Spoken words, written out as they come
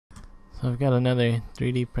So I've got another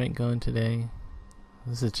 3D print going today.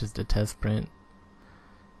 This is just a test print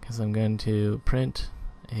because I'm going to print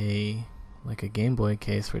a Game Boy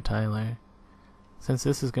case for Tyler. Since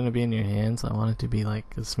this is going to be in your hands, I want it to be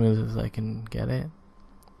like as smooth as I can get it.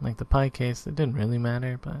 Like the Pi case, it didn't really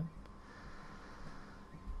matter, but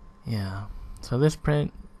yeah. So this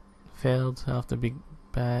print failed off the big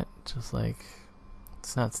bat, just like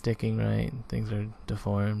it's not sticking right, things are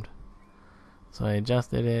deformed. So I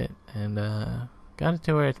adjusted it and got it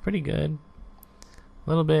to where it's pretty good. A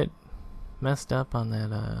little bit messed up on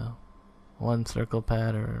that one circle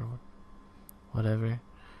pad or whatever,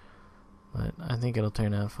 but I think it'll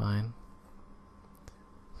turn out fine.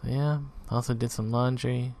 So yeah, also did some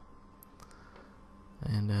laundry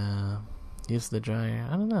and used the dryer.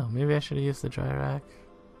 I don't know, maybe I should have used the dry rack.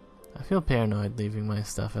 I feel paranoid leaving my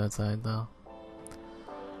stuff outside though,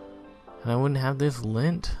 and I wouldn't have this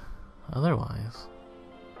lint otherwise.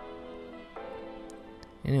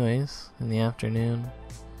 Anyways, in the afternoon,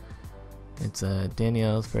 it's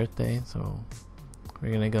Danielle's birthday, so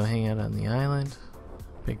we're gonna go hang out on the island.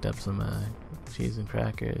 Picked up some cheese and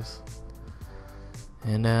crackers,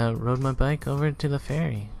 and rode my bike over to the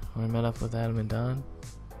ferry where I met up with Adam and Don.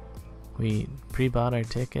 We pre-bought our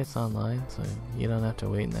tickets online, so you don't have to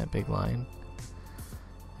wait in that big line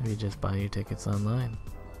if you just buy your tickets online.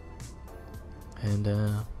 And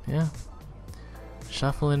yeah,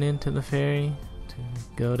 shuffling into the ferry to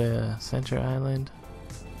go to Center Island.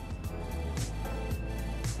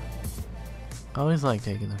 Always like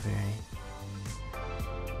taking the ferry.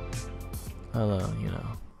 Although, you know,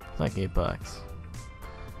 it's like $8.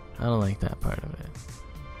 I don't like that part of it.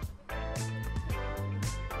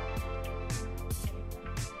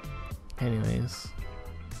 Anyways,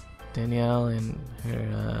 Danielle and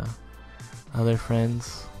her other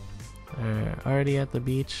friends are already at the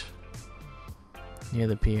beach near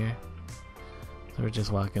the pier, so we're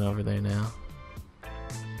just walking over there now.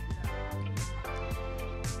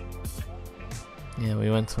 Yeah,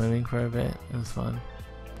 we went swimming for a bit. It was fun.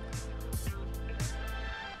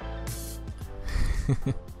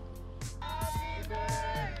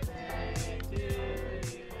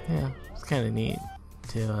 Yeah, it's kind of neat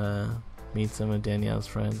to meet some of Danielle's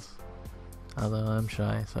friends, although I'm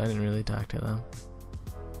shy, so I didn't really talk to them.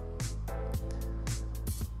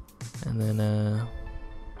 And then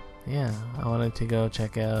yeah, I wanted to go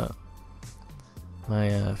check out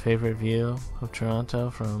my favorite view of Toronto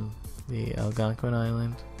from the Algonquin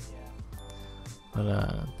Island,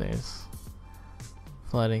 but there's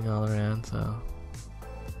flooding all around, so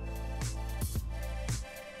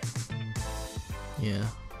yeah,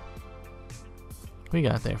 we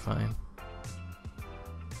got there fine.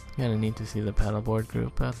 Kinda neat to see the paddleboard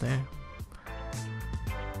group out there.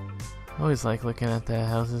 Always like looking at the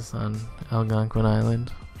houses on Algonquin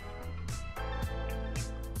Island.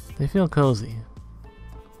 They feel cozy.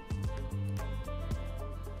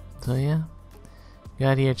 So yeah,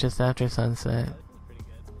 got here just after sunset.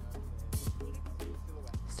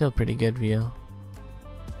 Still pretty good view.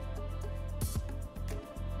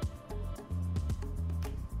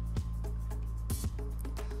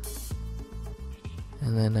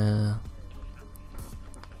 And then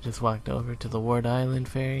just walked over to the Ward Island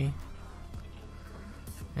ferry.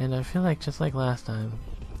 And I feel like just like last time,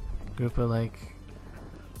 a group of like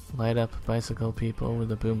light up bicycle people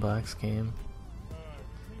with a boombox came.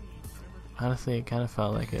 Honestly, it kind of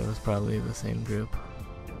felt like it was probably the same group.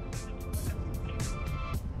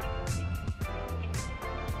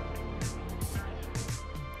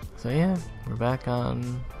 So yeah, we're back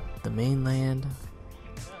on the mainland.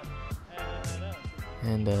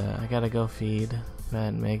 And I gotta go feed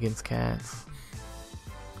Matt and Megan's cats.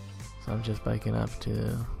 So I'm just biking up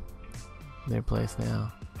to their place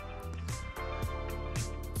now.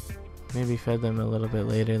 Maybe fed them a little bit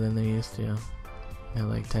later than they used to, at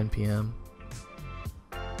like 10 p.m.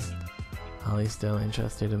 Ollie's still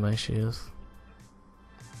interested in my shoes.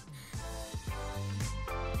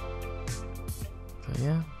 So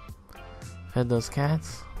yeah, fed those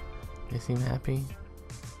cats. They seem happy.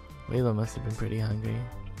 Layla must have been pretty hungry.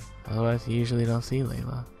 Otherwise you usually don't see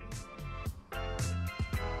Layla.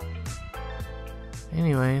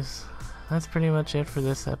 Anyways, that's pretty much it for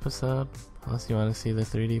this episode. Unless you want to see the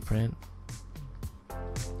 3D print.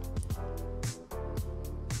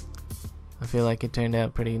 I feel like it turned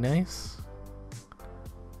out pretty nice.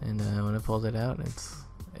 And when I pulled it out,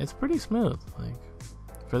 it's pretty smooth. Like,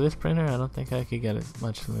 for this printer, I don't think I could get it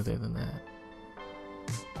much smoother than that.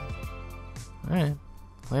 Alright,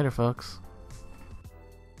 later folks.